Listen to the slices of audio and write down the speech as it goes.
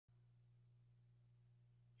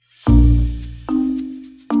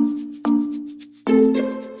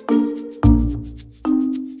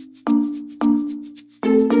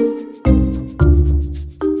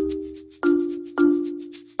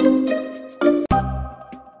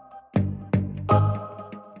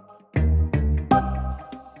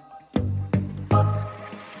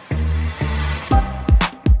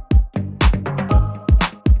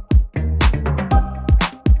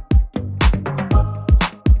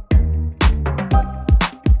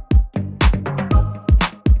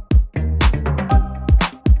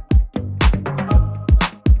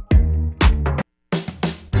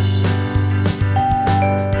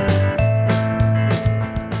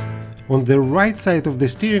On the right side of the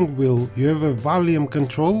steering wheel, you have a volume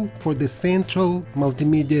control for the central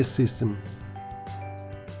multimedia system.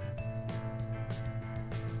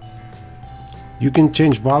 You can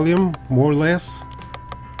change volume more or less.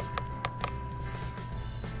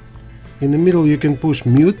 In the middle you can push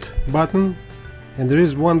mute button, and there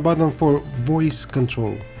is one button for voice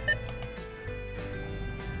control.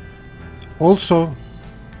 Also,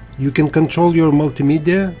 you can control your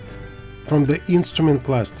multimedia from the instrument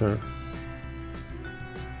cluster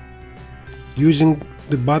using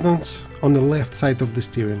the buttons on the left side of the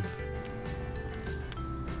steering.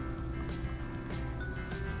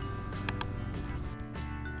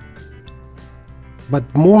 But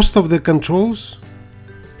most of the controls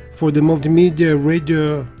for the multimedia,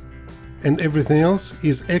 radio and everything else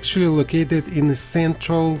is actually located in the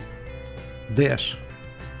central dash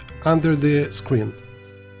under the screen.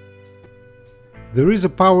 There is a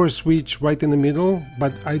power switch right in the middle,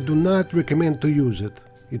 but I do not recommend to use it.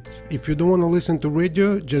 If you don't want to listen to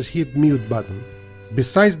radio, just hit mute button.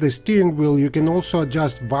 Besides the steering wheel, you can also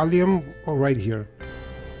adjust volume right here.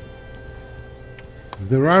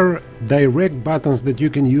 There are direct buttons that you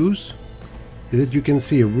can use, that you can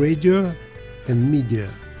see radio and media.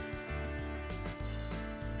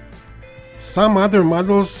 Some other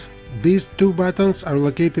models, these two buttons are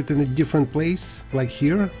located in a different place, like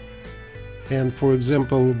here, and for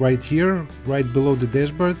example right here, right below the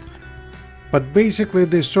dashboard, but basically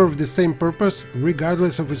they serve the same purpose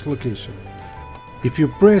regardless of its location. If you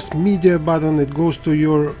press media button, it goes to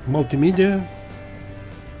your multimedia,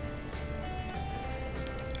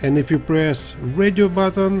 and if you press radio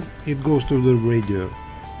button, it goes to the radio.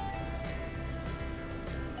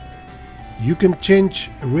 You can change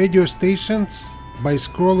radio stations by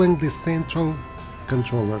scrolling the central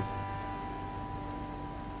controller.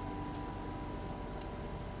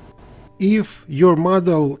 If your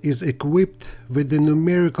model is equipped with the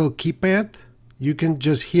numerical keypad, you can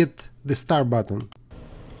just hit the star button,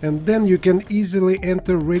 and then you can easily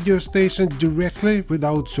enter radio station directly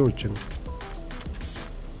without searching.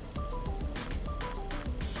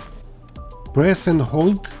 Press and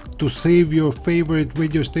hold to save your favorite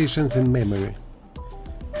radio stations in memory.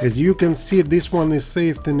 As you can see, this one is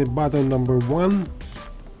saved in the button number 1.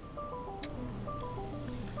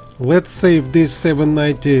 Let's save this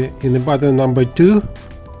 790 in the button number 2.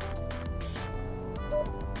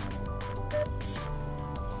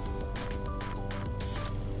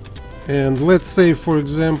 And let's say, for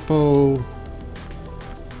example,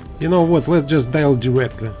 you know what, let's just dial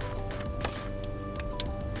directly.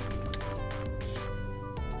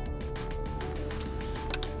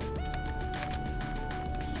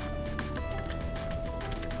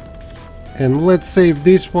 And let's save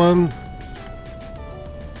this one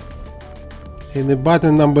in the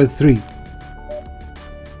button number 3.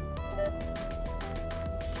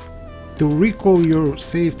 To recall your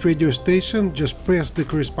saved radio station, just press the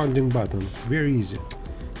corresponding button. Very easy.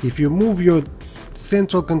 If you move your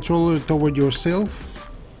central controller toward yourself,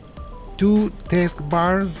 2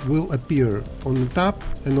 taskbars will appear on the top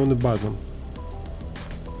and on the bottom.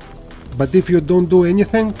 But if you don't do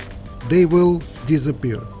anything, they will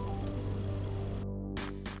disappear.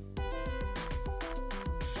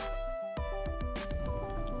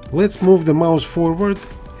 Let's move the mouse forward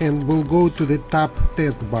and we'll go to the top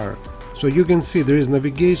taskbar. So you can see there is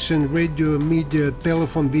navigation, radio, media,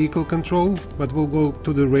 telephone, vehicle control, but we'll go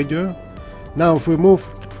to the radio. Now if we move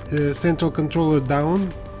the central controller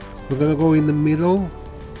down, we're gonna go in the middle,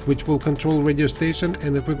 which will control radio station,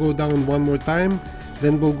 and if we go down one more time,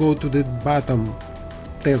 then we'll go to the bottom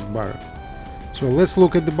taskbar. So let's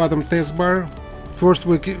look at the bottom taskbar. First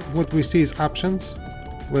what we see is options.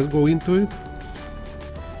 Let's go into it.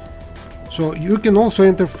 So you can also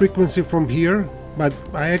enter frequency from here, but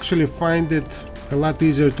I actually find it a lot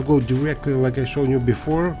easier to go directly like I showed you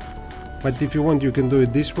before. But if you want, you can do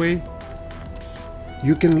it this way.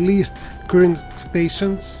 You can list current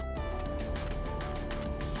stations.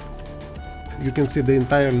 You can see the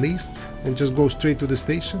entire list and just go straight to the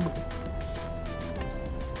station.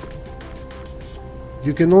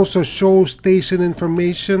 You can also show station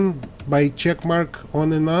information by check mark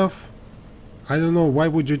on and off. I don't know, why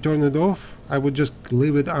would you turn it off? I would just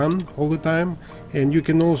leave it on all the time. And you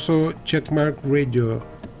can also check mark radio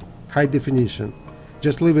high definition.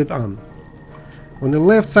 Just leave it on. On the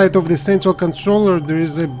left side of the central controller there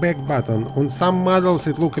is a back button. On some models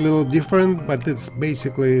it looks a little different, but it's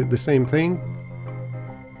basically the same thing.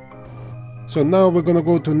 So now we're gonna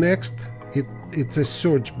go to next. It's a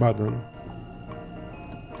search button.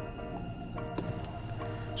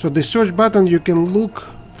 So the search button, you can look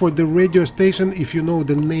for the radio station if you know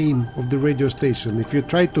the name of the radio station. If you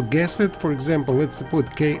try to guess it, for example, let's put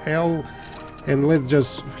KL and let's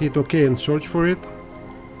just hit OK and search for it.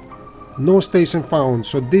 No station found.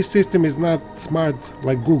 So this system is not smart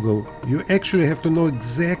like Google. You actually have to know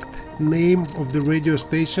exact name of the radio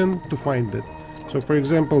station to find it. So for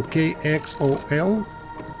example, KXOL,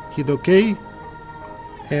 hit OK,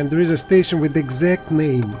 and there is a station with the exact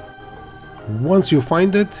name. Once you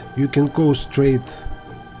find it, you can go straight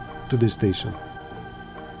to the station.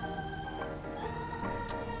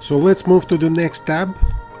 So let's move to the next tab,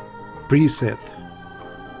 preset.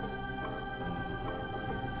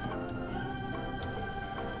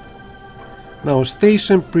 Now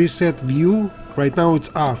station preset view, right now it's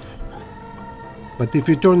off. But if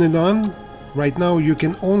you turn it on, right now you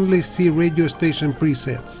can only see radio station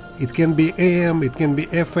presets. It can be AM, it can be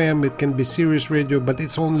FM, it can be Sirius radio, but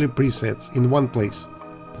it's only presets in one place.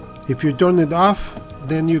 If you turn it off,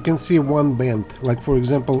 then you can see one band, like for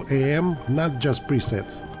example AM, not just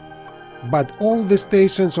presets, but all the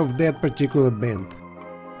stations of that particular band.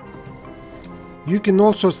 You can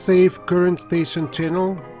also save current station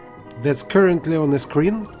channel that's currently on the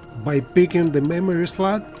screen by picking the memory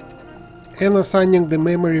slot and assigning the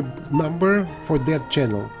memory number for that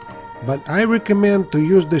channel. But I recommend to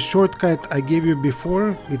use the shortcut I gave you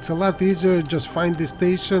before. It's a lot easier. Just find the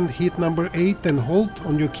station, hit number 8 and hold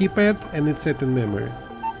on your keypad, and it's set in memory.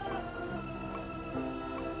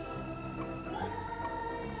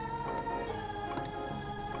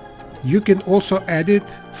 You can also edit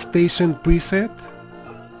station preset.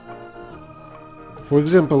 For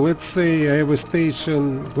example, let's say I have a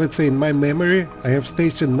station, let's say in my memory, I have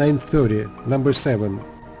station 930, number 7.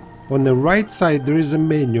 On the right side there is a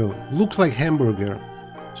menu, looks like hamburger.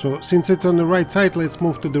 So since it's on the right side, let's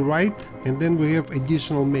move to the right, and then we have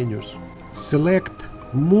additional menus. Select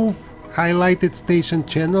move highlighted station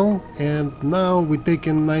channel, and now we take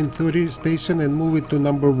in 930 station and move it to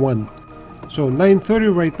number 1. So 930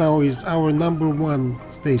 right now is our number 1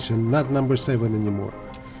 station, not number 7 anymore.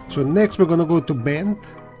 So next we're gonna go to band.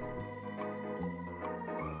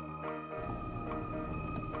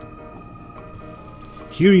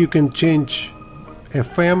 Here you can change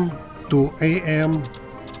FM to AM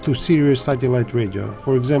to Sirius satellite radio.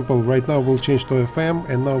 For example, right now we'll change to FM,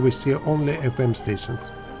 and now we see only FM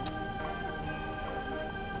stations.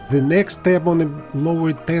 The next tab on the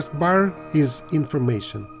lower taskbar is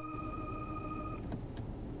information.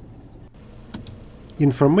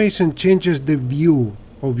 Information changes the view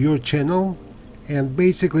of your channel and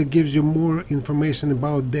basically gives you more information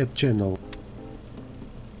about that channel.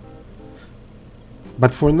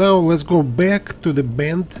 But for now, let's go back to the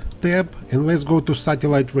band tab and let's go to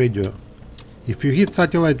satellite radio. If you hit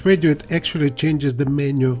satellite radio, it actually changes the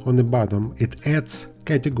menu on the bottom. It adds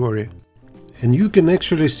category, and you can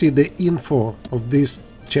actually see the info of this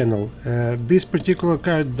channel. This particular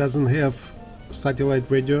card doesn't have satellite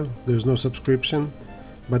radio, there's no subscription.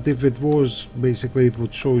 But if it was, basically it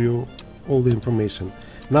would show you all the information.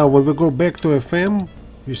 Now when we go back to FM,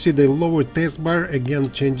 you see the lower taskbar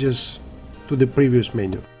again changes to the previous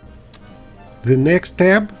menu. The next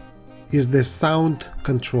tab is the sound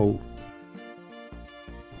control.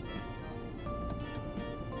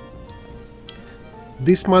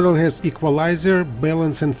 This model has equalizer,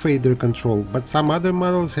 balance and fader control, but some other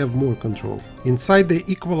models have more control. Inside the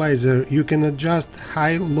equalizer you can adjust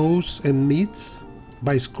high, lows and mids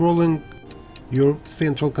by scrolling your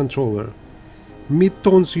central controller.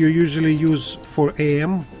 Mid-tones you usually use for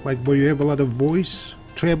AM, like where you have a lot of voice.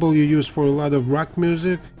 Treble you use for a lot of rock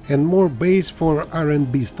music, and more bass for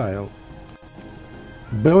R&B style.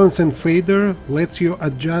 Balance and fader lets you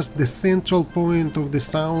adjust the central point of the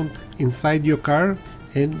sound inside your car,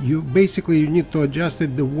 and you need to adjust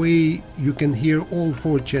it the way you can hear all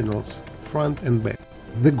 4 channels, front and back.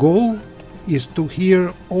 The goal is to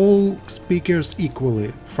hear all speakers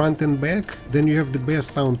equally, front and back, then you have the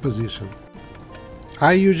best sound position.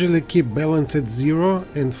 I usually keep balance at 0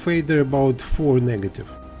 and fader about 4 negative.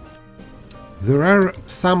 There are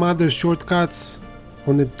some other shortcuts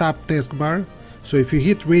on the top taskbar. So if you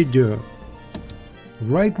hit radio,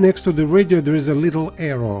 right next to the radio there is a little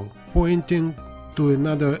arrow pointing to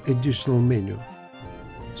another additional menu.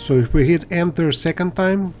 So if we hit enter second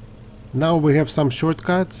time, now we have some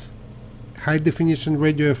shortcuts. High definition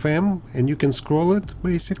radio FM, and you can scroll it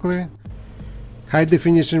basically. High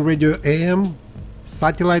definition radio AM,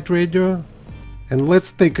 satellite radio, and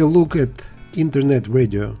let's take a look at internet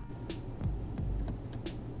radio.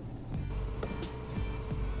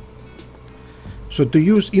 So to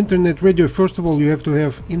use internet radio, first of all you have to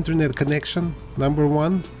have internet connection, number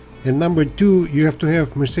 1, and number 2 you have to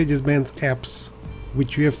have Mercedes-Benz apps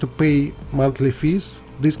which you have to pay monthly fees.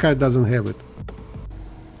 This car doesn't have it.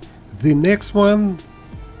 The next one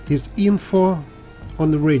is info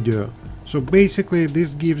on the radio. So basically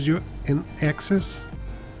this gives you an access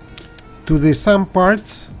to the some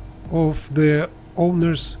parts of the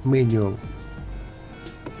owner's manual.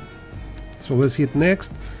 So let's hit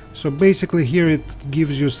next. So basically here it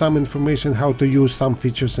gives you some information how to use some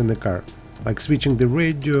features in the car, like switching the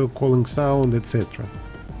radio, calling sound, etc.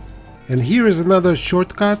 And here is another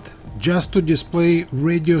shortcut just to display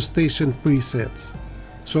radio station presets.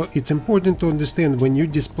 So it's important to understand when you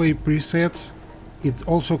display presets, it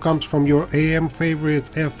also comes from your AM favorites,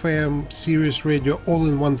 FM, Sirius radio, all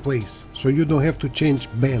in one place. So you don't have to change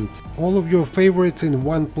bands. All of your favorites in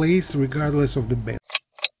one place regardless of the band.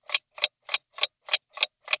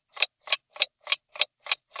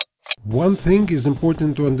 One thing is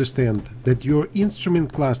important to understand, that your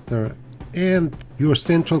instrument cluster and your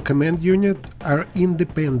central command unit are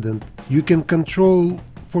independent. You can control,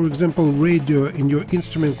 for example, radio in your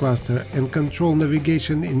instrument cluster and control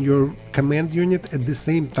navigation in your command unit at the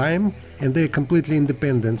same time, and they're completely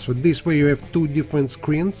independent. So this way you have two different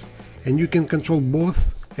screens and you can control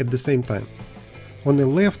both at the same time. On the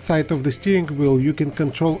left side of the steering wheel you can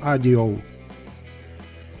control audio.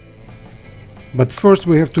 But first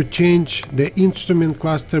we have to change the instrument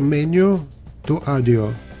cluster menu to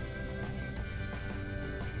audio.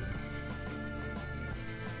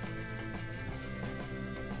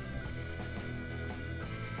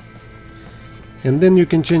 And then you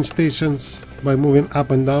can change stations by moving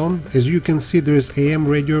up and down. As you can see, there is AM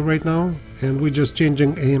radio right now, and we're just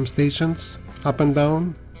changing AM stations up and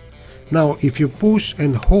down. Now if you push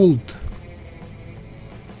and hold,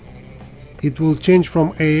 it will change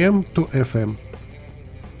from AM to FM.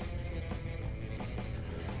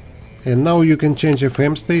 And now you can change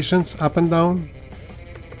FM stations up and down.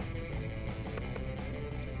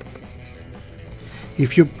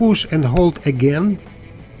 If you push and hold again,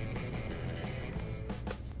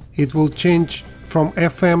 it will change from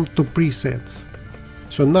FM to presets.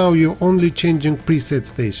 So now you're only changing preset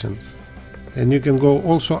stations. And you can go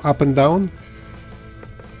also up and down.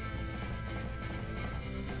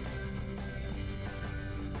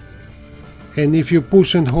 And if you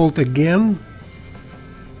push and hold again,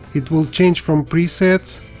 it will change from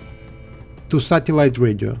presets to satellite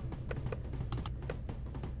radio.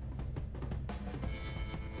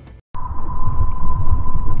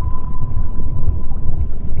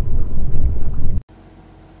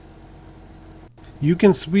 You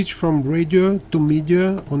can switch from radio to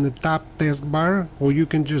media on the top taskbar, or you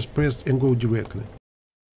can just press and go directly.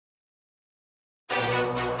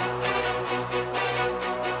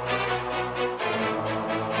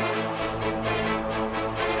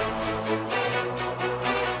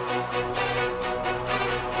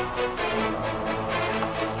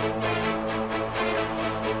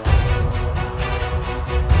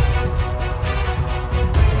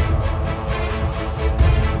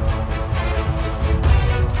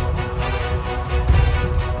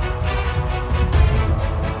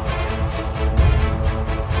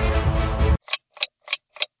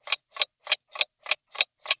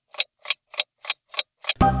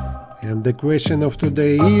 And the question of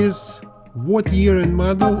today is, what year and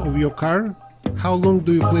model of your car? How long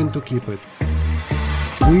do you plan to keep it?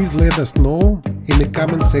 Please let us know in the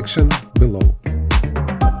comment section below.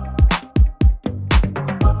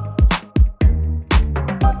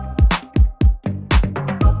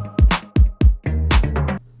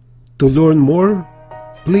 To learn more,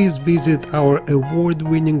 please visit our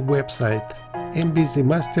award-winning website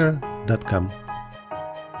mbzmaster.com.